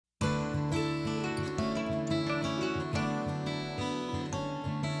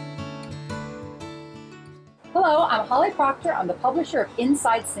Hello, I'm Holly Proctor. I'm the publisher of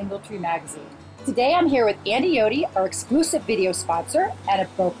Inside Singletree magazine. Today I'm here with Andy Yodi, our exclusive video sponsor and a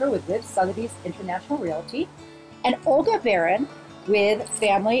broker with Liv Sotheby's International Realty, and Olga Barron with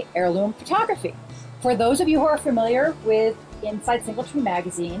Family Heirloom Photography. For those of you who are familiar with Inside Singletree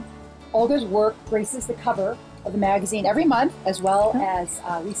magazine, Olga's work graces the cover of the magazine every month, as well as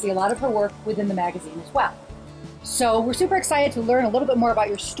we see a lot of her work within the magazine as well. So we're super excited to learn a little bit more about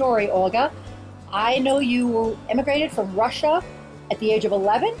your story, Olga. I know you immigrated from Russia at the age of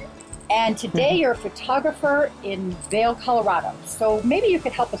 11, and today you're a photographer in Vail, Colorado. So maybe you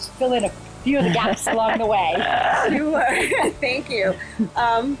could help us fill in a few of the gaps along the way. Sure. Thank you.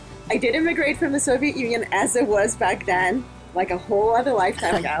 I did immigrate from the Soviet Union as it was back then, like a whole other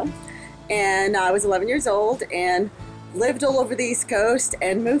lifetime ago. And I was 11 years old and lived all over the East Coast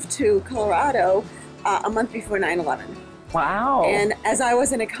and moved to Colorado a month before 9/11. Wow. And as I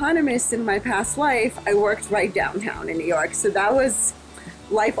was an economist in my past life, I worked right downtown in New York. So that was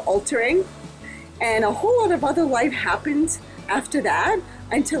life altering. And a whole lot of other life happened after that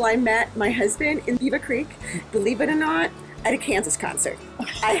until I met my husband in Beaver Creek, believe it or not, at a Kansas concert.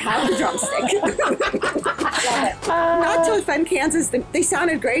 I have the drumstick. Not to offend Kansas, they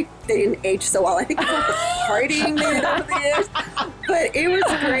sounded great. They didn't age so well. I think it's like the partying they did over the years. But it was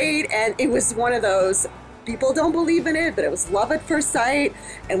great, and it was one of those, people don't believe in it, but it was love at first sight,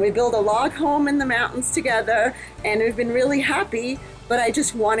 and we built a log home in the mountains together, and we've been really happy, but I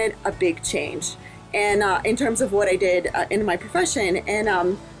just wanted a big change. And in terms of what I did in my profession, and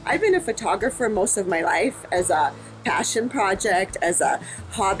I've been a photographer most of my life as a passion project, as a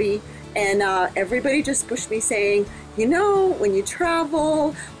hobby, and everybody just pushed me saying, you know, when you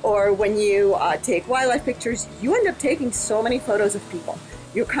travel or when you take wildlife pictures, you end up taking so many photos of people.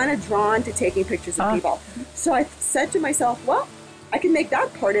 You're kind of drawn to taking pictures of people. So I said to myself, well, I can make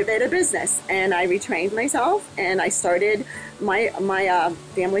that part of it a business. And I retrained myself and I started my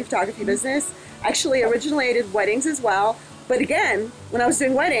family photography business. Actually, originally I did weddings as well. But again, when I was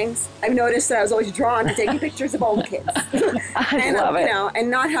doing weddings, I've noticed that I was always drawn to taking pictures of old kids. I love it. You know,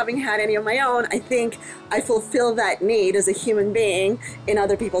 and not having had any of my own, I think I fulfill that need as a human being in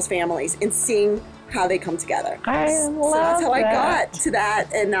other people's families and seeing how they come together. So that's how I got to that,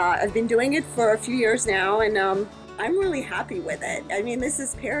 and I've been doing it for a few years now, and I'm really happy with it. I mean, this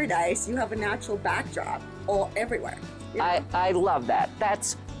is paradise. You have a natural backdrop everywhere. You know? I love that.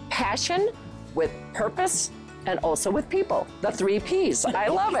 That's passion with purpose and also with people. The 3 Ps. I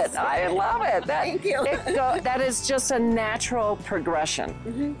love it. I love it. Thank you. That is just a natural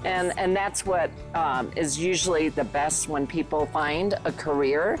progression. And that's what is usually the best when people find a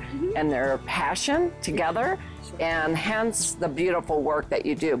career and their passion together, and hence the beautiful work that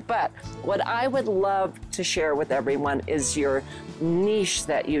you do. But what I would love to share with everyone is your niche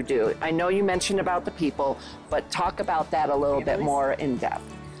that you do. I know you mentioned about the people, but talk about that a little bit more in depth.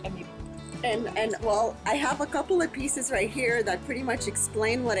 And well, I have a couple of pieces right here that pretty much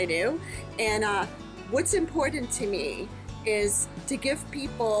explain what I do. And what's important to me is to give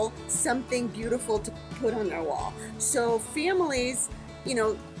people something beautiful to put on their wall. So families, you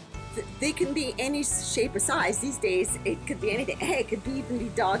know, they can be any shape or size. These days, it could be anything. Hey, it could even be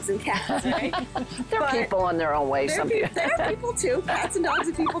dogs and cats, right? They're people in their own way. They're people too. Cats and dogs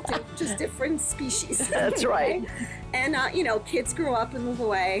are people too, just different species. That's right. And, you know, kids grow up and move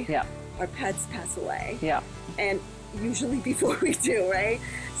away. Yeah. Our pets pass away. Yeah. And usually before we do, right?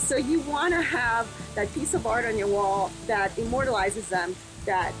 So you want to have that piece of art on your wall that immortalizes them,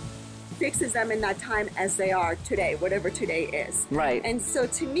 that fixes them in that time as they are today, whatever today is. Right. And so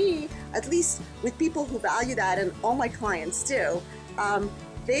to me, at least with people who value that, and all my clients do,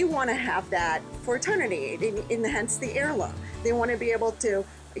 they want to have that for eternity, in hence the heirloom. They want to be able to,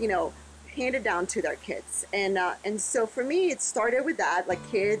 you know, hand it down to their kids. And so for me, it started with that, like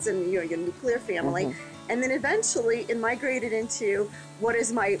kids and, you know, your nuclear family. And then eventually it migrated into what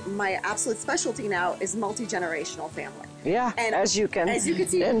is my absolute specialty now, is multi-generational family. Yeah, and as you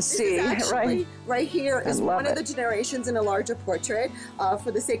can see, right here is one of the generations in a larger portrait.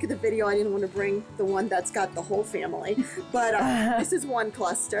 For the sake of the video, I didn't want to bring the one that's got the whole family, but this is one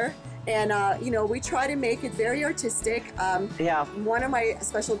cluster. And, you know, we try to make it very artistic. One of my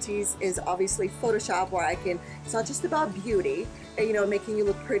specialties is obviously Photoshop, where it's not just about beauty, you know, making you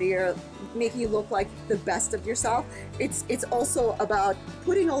look prettier, making you look like the best of yourself. It's also about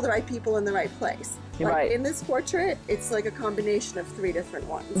putting all the right people in the right place. Like in this portrait, it's like a combination of 3 different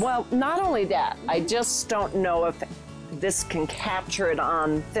ones. Well, not only that, I just don't know if this can capture it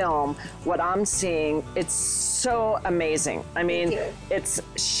on film, what I'm seeing, it's so amazing. I mean, it's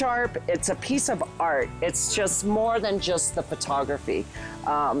sharp, it's a piece of art. It's just more than just the photography.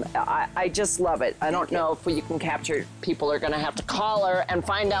 I just love it. I don't know if you can capture, people are gonna have to call her and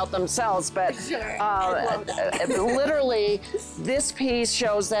find out themselves, but literally this piece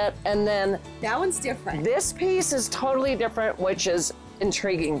shows that, and then that one's different. This piece is totally different, which is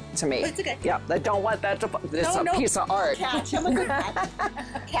intriguing to me. It's okay. Yeah, I don't want that to. This is a piece of art. Catch. I'm a good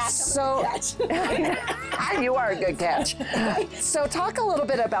catch. You are a good catch. So talk a little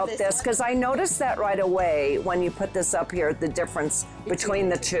bit about this, because I noticed that right away when you put this up here, the difference between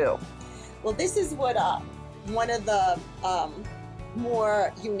the two. Well, this is what one of the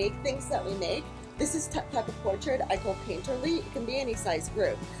more unique things that we make. This is type of portrait I call painterly. It can be any size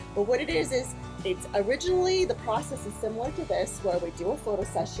group. But what it is it's originally, the process is similar to this, where we do a photo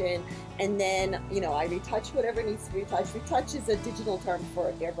session and then, you know, I retouch whatever needs to be retouched. Retouch is a digital term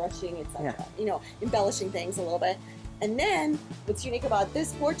for airbrushing, etc. You know, embellishing things a little bit. And then what's unique about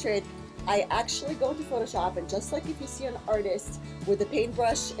this portrait, I actually go to Photoshop, and just like if you see an artist with a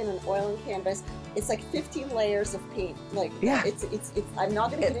paintbrush and an oil and canvas, it's like 15 layers of paint. Like, it's I'm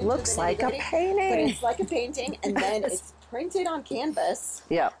not going to get into it. It looks like a painting. But it's like a painting, and then it's printed on canvas.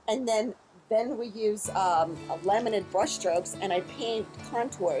 Yeah. And then we use laminate brush strokes, and I paint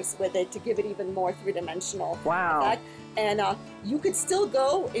contours with it to give it even more three-dimensional effect. And you could still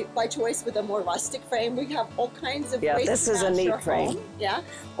go by choice with a more rustic frame. We have all kinds of ways this to is a neat frame. Home,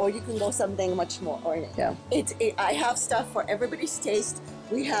 or you can go something much more ornate. I have stuff for everybody's taste.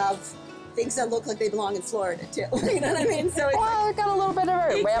 We have things that look like they belong in Florida too. You know what I mean? So it's we got a little bit of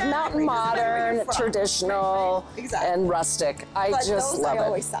everything. We have mountain modern, traditional, and rustic. I just love it. I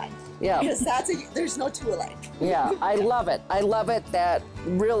always sign. Yeah. Because there's no two alike. Yeah, I love it. I love it that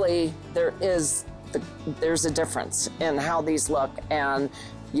really there's a difference in how these look, and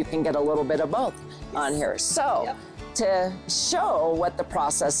you can get a little bit of both on here. So to show what the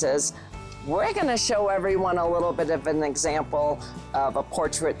process is, we're going to show everyone a little bit of an example of a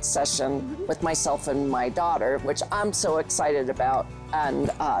portrait session with myself and my daughter, which I'm so excited about. And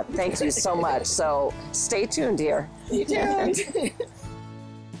thank you so much. So stay tuned here. Stay tuned.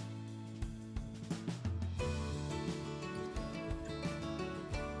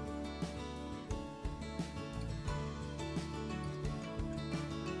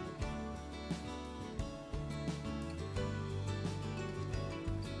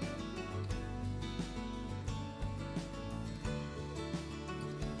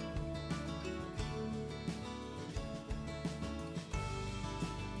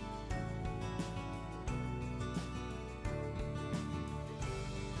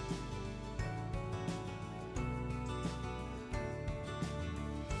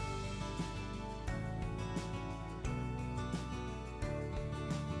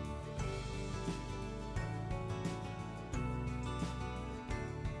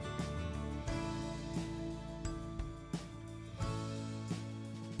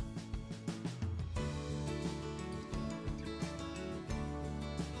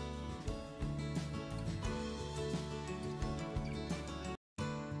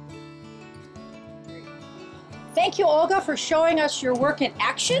 Thank you, Olga, for showing us your work in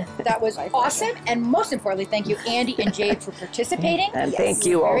action. That was awesome. And most importantly, thank you, Andy and Jade, for participating. And thank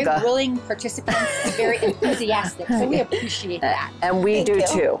you, Olga. Very willing participants and very enthusiastic. So we appreciate that. And we do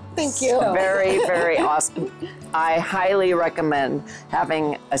too. Thank you. Very, very awesome. I highly recommend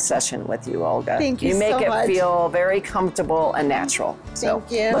having a session with you, Olga. Thank you so much. You make it feel very comfortable and natural.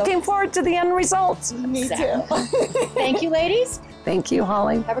 Thank you. Looking forward to the end results. Me too. Thank you, ladies. Thank you,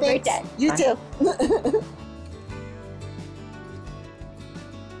 Holly. Have a great day. You too.